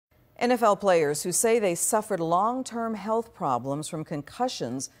NFL players who say they suffered long-term health problems from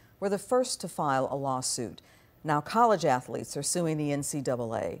concussions were the first to file a lawsuit. Now college athletes are suing the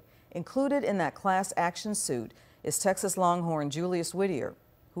NCAA. Included in that class action suit is Texas Longhorn Julius Whittier,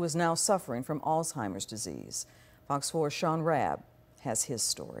 who is now suffering from Alzheimer's disease. Fox 4's Sean Rabb has his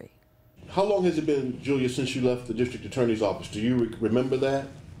story. How long has it been, Julius, since you left the district attorney's office? Do you remember that?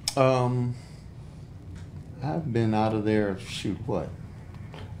 I've been out of there,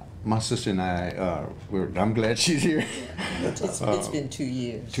 my sister and I, I'm glad she's here. It's been 2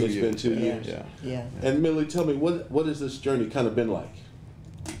 years. It's been 2 years. Yeah. And Millie, tell me, what has this journey kind of been like?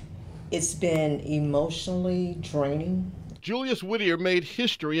 It's been emotionally draining. Julius Whittier made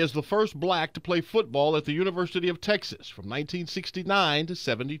history as the first black to play football at the University of Texas from 1969 to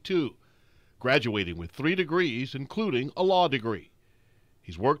 72, graduating with 3 degrees, including a law degree.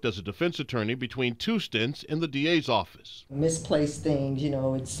 He's worked as a defense attorney between 2 stints in the DA's office. Misplaced things,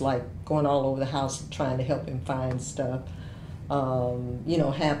 it's like going all over the house trying to help him find stuff,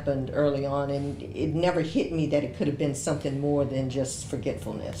 happened early on, and it never hit me that it could have been something more than just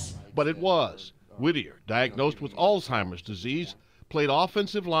forgetfulness. But it was. Whittier, diagnosed with Alzheimer's disease, played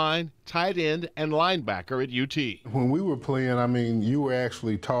offensive line, tight end, and linebacker at UT. When we were playing, you were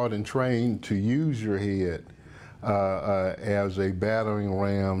actually taught and trained to use your head as a battering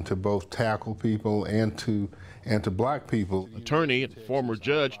ram to both tackle people and to block people. Attorney and former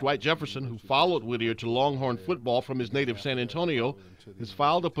judge Dwight Jefferson, who followed Whittier to Longhorn football from his native San Antonio, has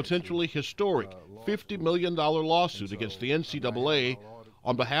filed a potentially historic $50 million lawsuit against the NCAA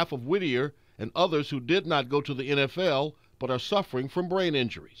on behalf of Whittier and others who did not go to the NFL but are suffering from brain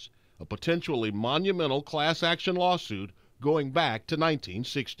injuries, a potentially monumental class action lawsuit going back to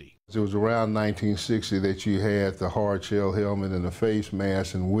 1960. It was around 1960 that you had the hard shell helmet and the face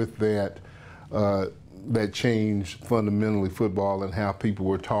mask, and with that, that changed fundamentally football and how people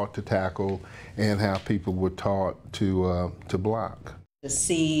were taught to tackle and how people were taught to block. To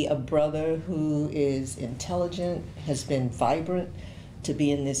see a brother who is intelligent, has been vibrant, to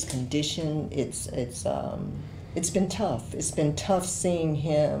be in this condition, it's been tough. It's been tough seeing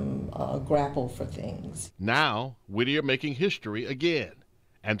him grapple for things. Now, Whittier making history again,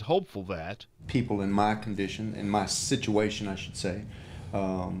 and hopeful that people in my condition, in my situation, I should say,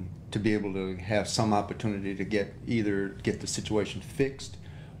 to be able to have some opportunity to either get the situation fixed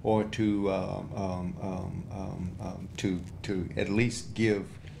or to at least give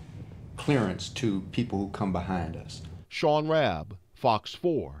clearance to people who come behind us. Sean Rabb, Fox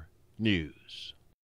 4 News.